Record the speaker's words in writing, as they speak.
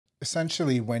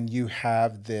essentially, when you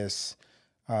have this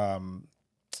um,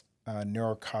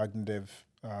 neurocognitive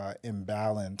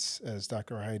imbalance, as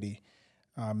Dr. Heidi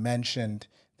mentioned,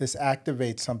 this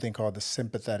activates something called the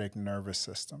sympathetic nervous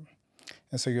system.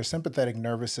 And so, your sympathetic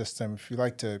nervous system, if you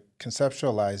like to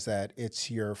conceptualize that, it's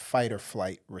your fight or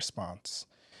flight response.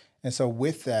 And so,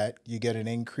 with that, you get an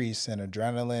increase in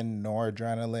adrenaline,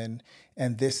 noradrenaline,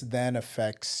 and this then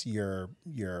affects your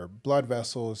blood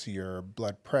vessels, your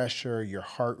blood pressure, your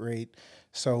heart rate.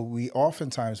 So, we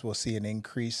oftentimes will see an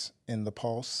increase in the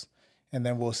pulse, and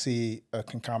then we'll see a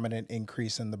concomitant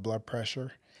increase in the blood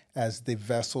pressure as the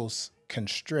vessels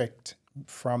constrict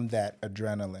from that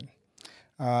adrenaline.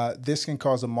 This can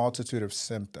cause a multitude of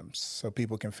symptoms. So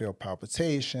people can feel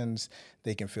palpitations,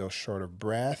 they can feel short of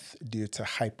breath due to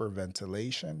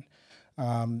hyperventilation.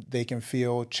 They can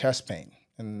feel chest pain,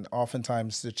 and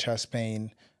oftentimes the chest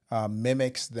pain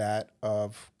mimics that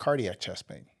of cardiac chest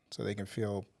pain. So they can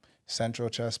feel central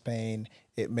chest pain.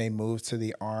 It may move to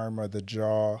the arm or the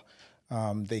jaw.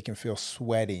 They can feel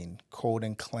sweating, cold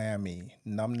and clammy,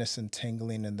 numbness and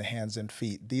tingling in the hands and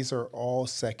feet. These are all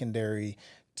secondary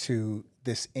to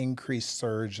this increased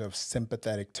surge of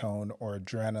sympathetic tone or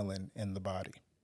adrenaline in the body.